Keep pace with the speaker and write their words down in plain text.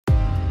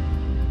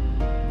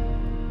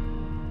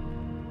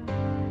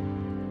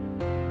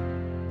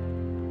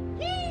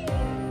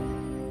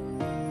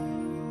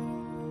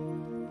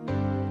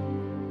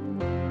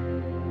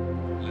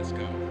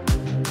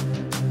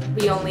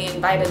We only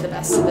invited the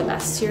best of the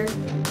best here.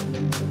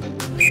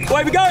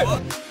 Away we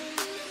go!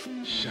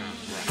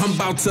 I'm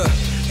about to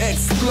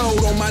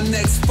explode on my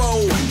next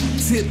foe.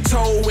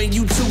 Tiptoe when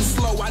you too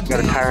slow.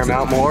 Gotta tire them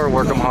out more,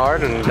 work them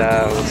hard, and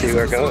we'll see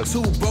where it goes.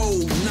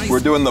 We're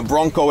doing the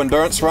Bronco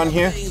endurance run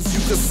here. You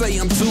could say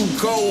I'm too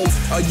cold.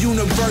 A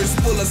universe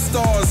full of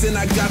stars, and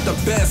I got the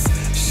best.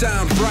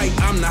 Shine bright,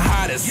 I'm the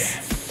hottest.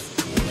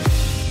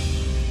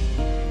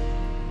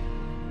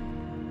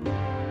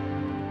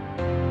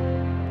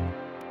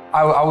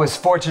 I was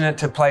fortunate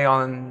to play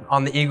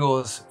on the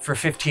Eagles for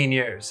 15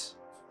 years.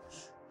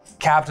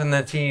 Captained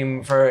the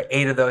team for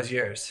 8 of those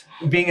years.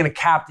 Being a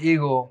capped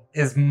Eagle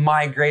is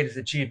my greatest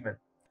achievement.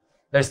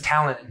 There's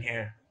talent in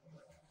here,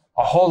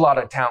 a whole lot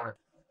of talent.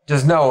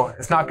 Just know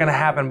it's not gonna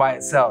happen by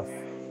itself.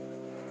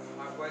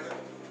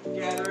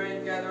 Gather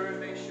in,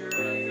 make sure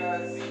you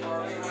guys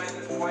are behind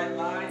this white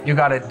line. You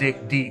gotta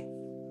dig deep.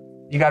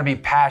 You gotta be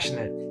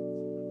passionate.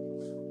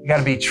 You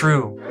gotta be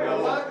true.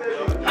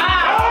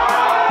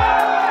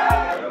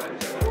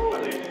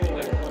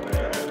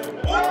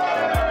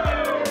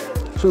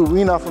 Shoot,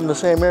 we not from the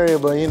same area,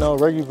 but you know,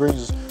 rugby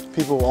brings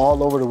people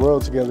all over the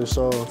world together,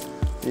 so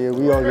yeah,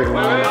 we all get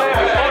along.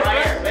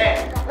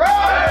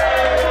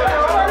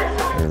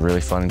 We're a really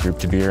fun group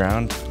to be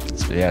around.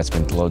 It's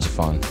been loads of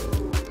fun.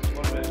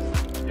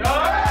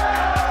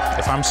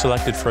 If I'm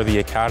selected for the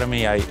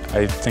academy, I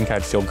think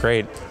I'd feel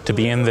great to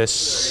be in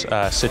this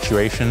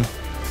situation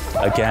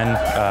again.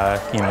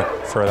 You know,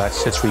 for that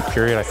 6-week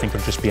period, I think it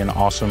would just be an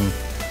awesome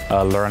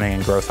learning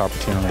and growth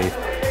opportunity.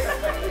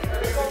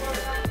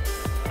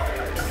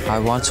 I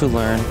want to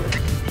learn,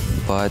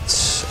 but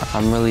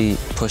I'm really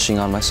pushing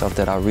on myself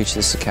that I'll reach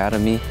this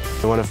academy.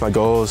 One of my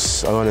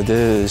goals I want to do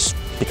is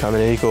become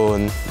an Eagle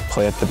and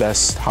play at the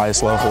best,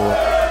 highest level.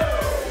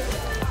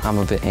 I'm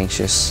a bit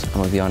anxious,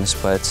 I'm gonna be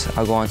honest, but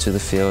I'll go onto the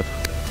field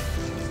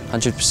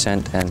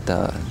 100% and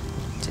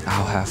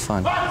I'll have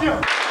fun.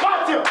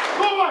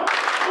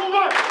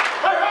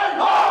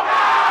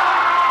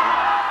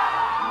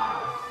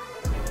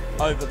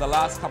 Over the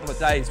last couple of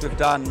days, we've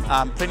done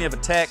plenty of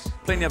attack,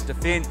 plenty of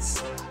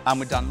defence.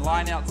 We've done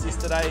line-outs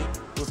yesterday.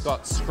 We've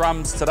got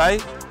scrums today,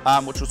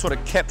 which will sort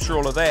of capture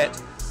all of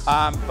that.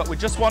 But we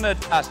just wanted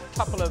a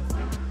couple of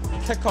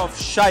kick-off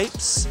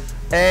shapes,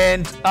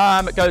 and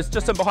it goes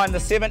just in behind the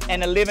 7,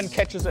 and 11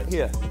 catches it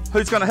here.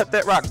 Who's going to hit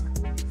that ruck?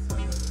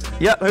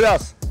 Yep, who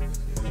else?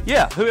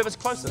 Yeah, whoever's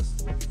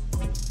closest.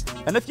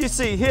 And if you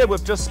see here,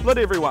 we've just split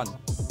everyone.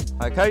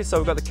 Okay, so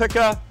we've got the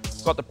kicker,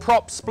 got the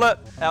prop split,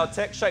 our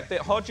attack shape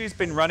that Hodgie's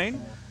been running.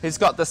 He's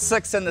got the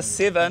 6 and the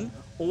 7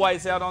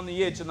 always out on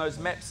the edge in those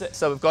maps.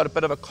 So we've got a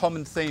bit of a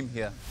common theme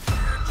here.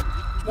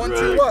 1,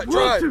 2, what?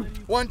 Drive.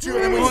 1, 2,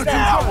 and then we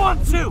now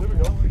 1, 2.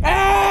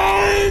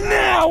 And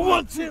now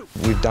 1, 2.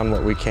 We've done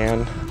what we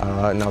can.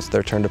 Now it's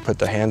their turn to put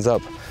their hands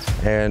up.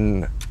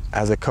 And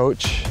as a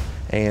coach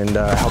and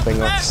helping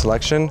with the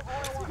selection,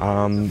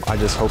 I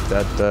just hope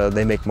that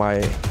they make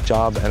my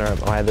job and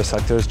my other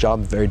selectors'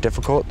 job very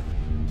difficult.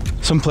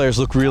 Some players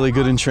look really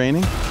good in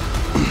training,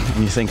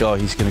 and you think, oh,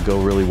 he's going to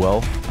go really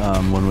well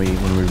when we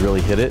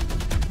really hit it,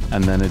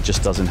 and then it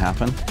just doesn't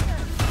happen.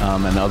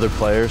 And other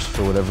players,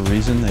 for whatever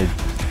reason,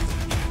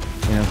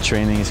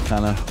 training is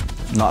kind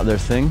of not their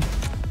thing.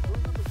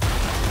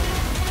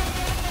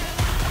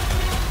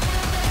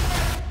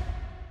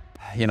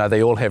 You know,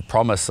 they all have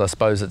promise. I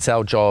suppose it's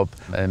our job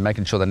in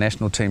making sure the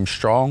national team's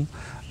strong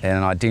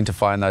and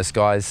identifying those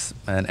guys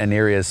in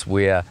areas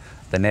where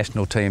the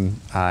national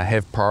team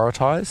have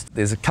prioritised.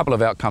 There's a couple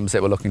of outcomes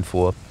that we're looking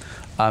for.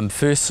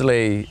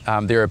 Firstly,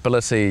 their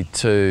ability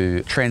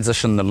to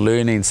transition the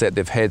learnings that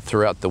they've had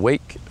throughout the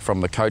week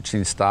from the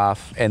coaching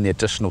staff and the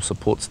additional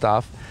support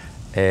staff,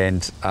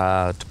 and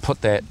to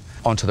put that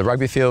onto the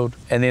rugby field.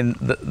 And then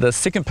the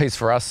second piece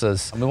for us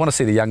is we want to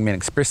see the young men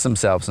express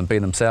themselves and be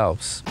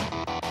themselves.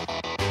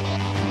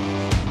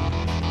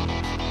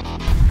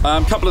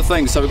 Couple of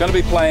things. So we're going to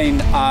be playing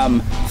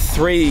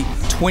 3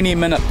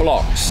 20-minute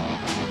blocks.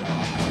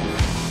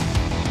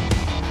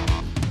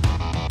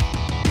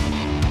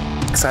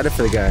 Excited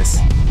for the guys.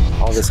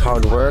 All this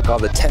hard work, all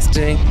the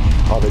testing,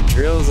 all the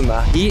drills and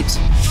the heat.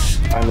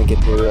 Finally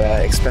get to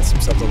express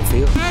themselves on the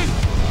field.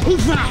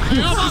 Who's that?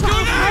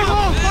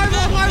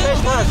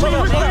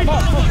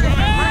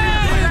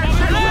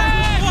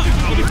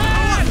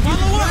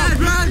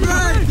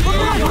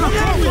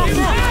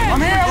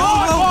 I'm here.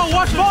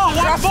 Watch ball.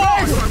 Watch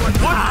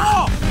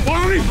ball.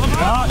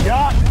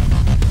 Yeah.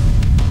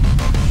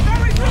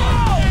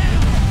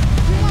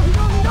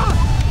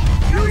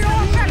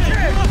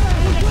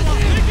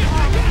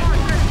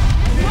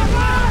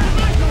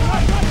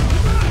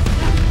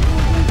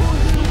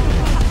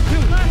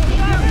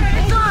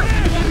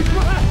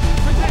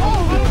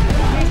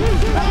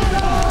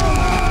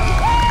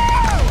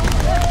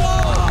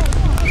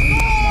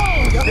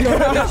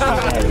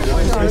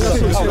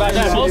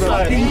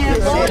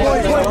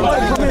 Oh,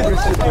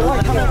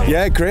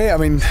 Yeah, great. I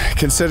mean,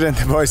 considering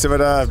the boys have had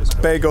a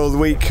big old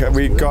week,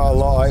 we got a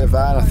lot out of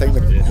that, and I think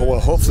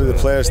hopefully the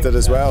players did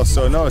as well.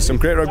 So no, some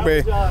great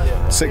rugby,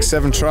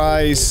 6-7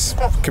 tries,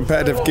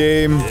 competitive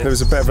game. There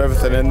was a bit of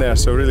everything in there,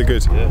 so really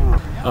good.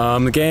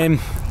 The game,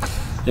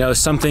 you know,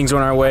 some things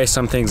went our way,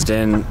 some things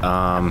didn't,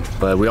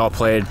 but we all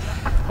played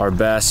our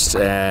best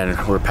and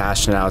we're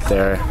passionate out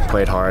there,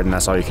 played hard, and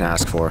that's all you can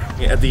ask for.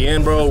 At the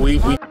end, bro,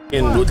 with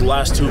the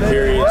last 2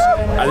 periods,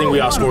 I think we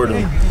outscored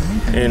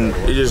them, and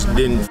it just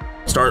didn't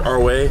start our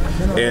way,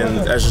 and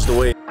that's just the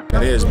way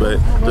it is. But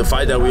the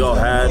fight that we all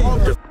had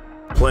to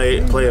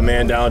play a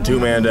man down, 2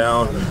 man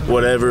down,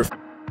 whatever,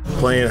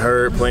 playing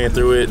hurt, playing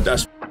through it,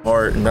 that's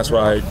hard, and that's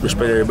why I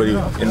respect everybody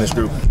in this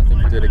group. I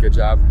think we did a good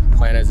job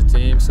playing as a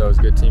team, so it was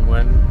a good team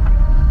win.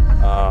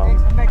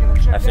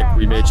 I think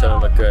we made each other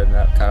look good, and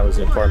that kind of was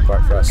the important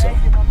part for us, so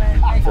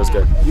it feels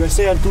good.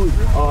 USA on 2,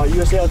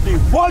 USA on 3.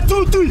 1,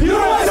 2, 3,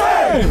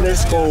 USA!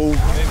 Let's go.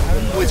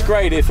 Well, it's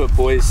great effort,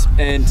 boys,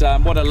 and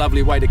what a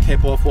lovely way to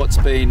cap off what's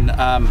been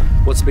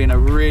a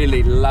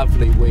really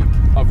lovely week.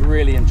 I've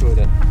really enjoyed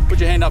it. Put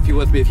your hand up if you're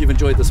with me if you've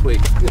enjoyed this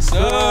week. Yes,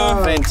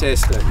 sir.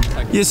 Fantastic.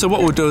 Yeah, so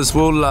what we'll do is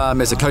we'll,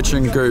 as a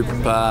coaching group,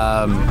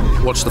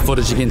 watch the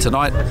footage again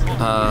tonight,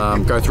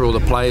 go through all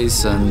the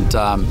plays,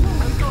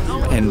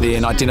 and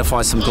then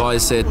identify some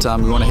guys that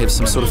we want to have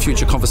some sort of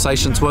future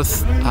conversations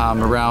with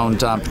around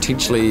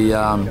potentially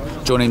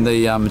joining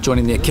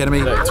the academy.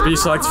 To be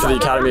selected for the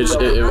academy,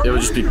 it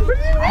would just be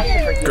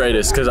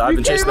greatest, because I've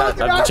been chasing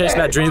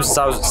that dream since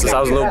I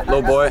was a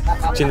little boy.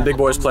 Seen the big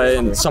boys play,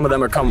 and some of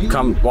them are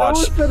come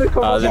watch.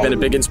 They've been a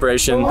big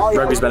inspiration.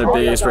 Rugby's been a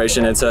big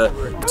inspiration, and to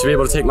be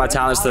able to take my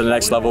talents to the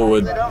next level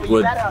would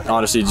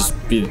honestly just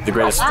be the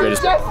greatest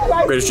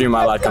dream of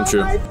my life come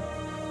true.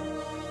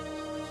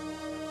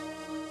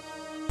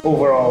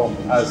 Overall,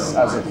 as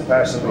a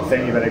professional, we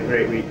think you've had a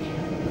great week.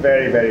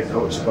 Very, very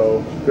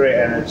coachable, great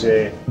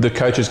energy. The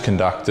coaches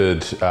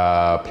conducted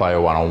player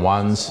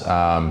one-on-ones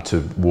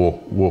to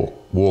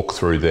walk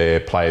through their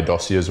player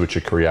dossiers, which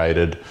are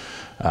created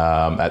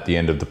at the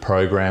end of the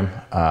program.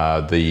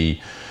 The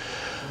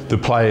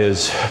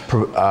players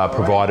are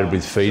provided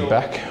with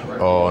feedback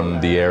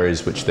on the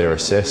areas which they're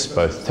assessed,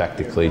 both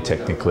tactically,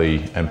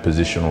 technically, and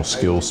positional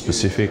skill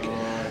specific.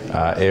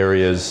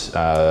 Areas,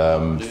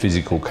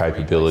 physical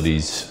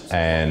capabilities,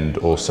 and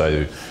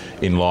also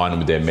in line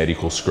with their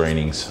medical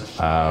screenings.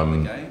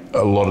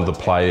 A lot of the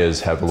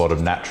players have a lot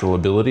of natural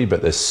ability,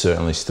 but there's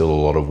certainly still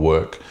a lot of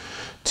work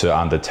to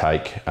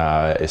undertake,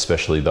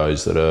 especially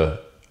those that are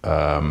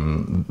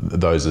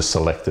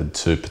selected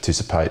to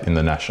participate in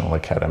the National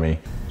Academy.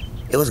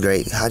 It was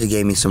great. Haji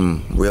gave me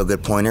some real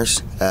good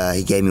pointers.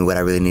 He gave me what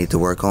I really needed to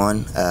work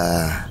on.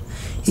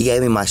 He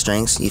gave me my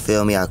strengths, you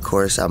feel me? Of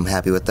course, I'm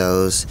happy with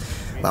those.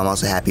 I'm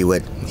also happy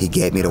what he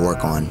gave me to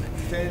work on.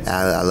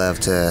 I love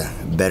to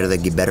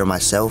get better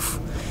myself,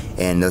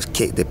 and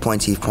the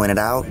points he pointed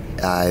out,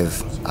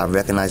 I've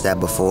recognized that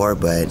before,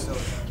 but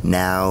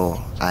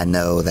now I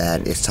know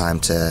that it's time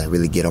to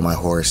really get on my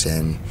horse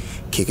and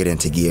kick it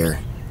into gear.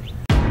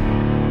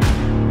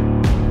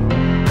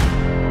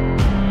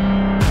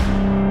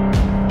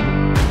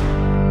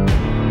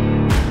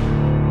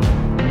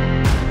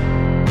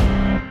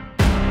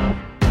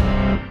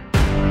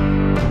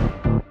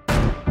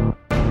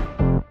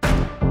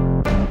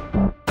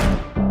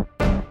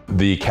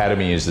 The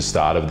Academy is the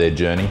start of their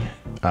journey.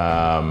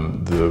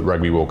 The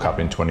Rugby World Cup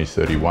in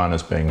 2031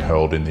 is being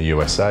held in the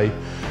USA,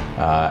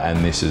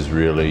 and this is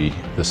really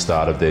the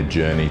start of their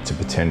journey to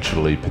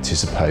potentially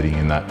participating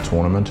in that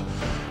tournament.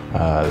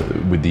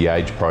 With the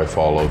age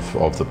profile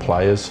of the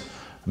players,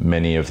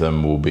 many of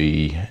them will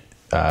be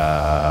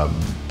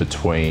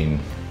between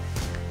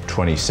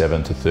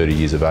 27 to 30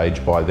 years of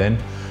age by then,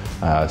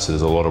 so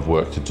there's a lot of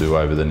work to do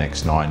over the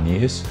next 9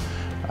 years.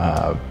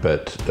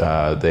 But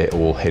they're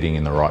all heading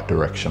in the right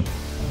direction.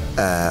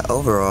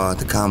 Overall,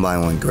 the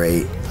combine went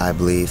great, I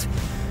believe.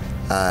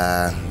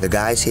 The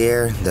guys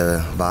here,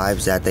 the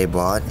vibes that they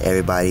brought,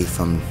 everybody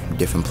from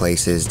different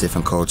places,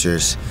 different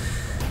cultures,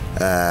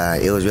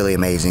 it was really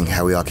amazing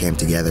how we all came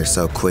together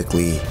so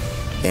quickly,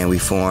 and we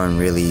formed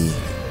really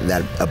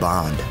a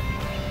bond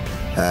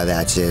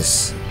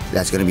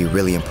that's going to be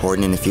really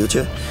important in the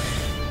future.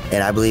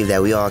 And I believe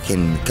that we all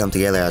can come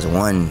together as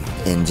one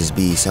and just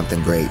be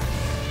something great.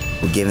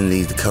 We're giving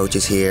the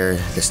coaches here,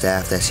 the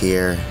staff that's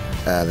here,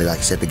 like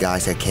I said, the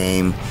guys that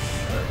came,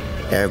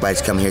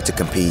 everybody's coming here to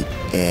compete,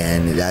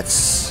 and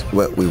that's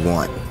what we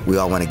want. We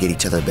all want to get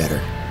each other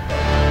better.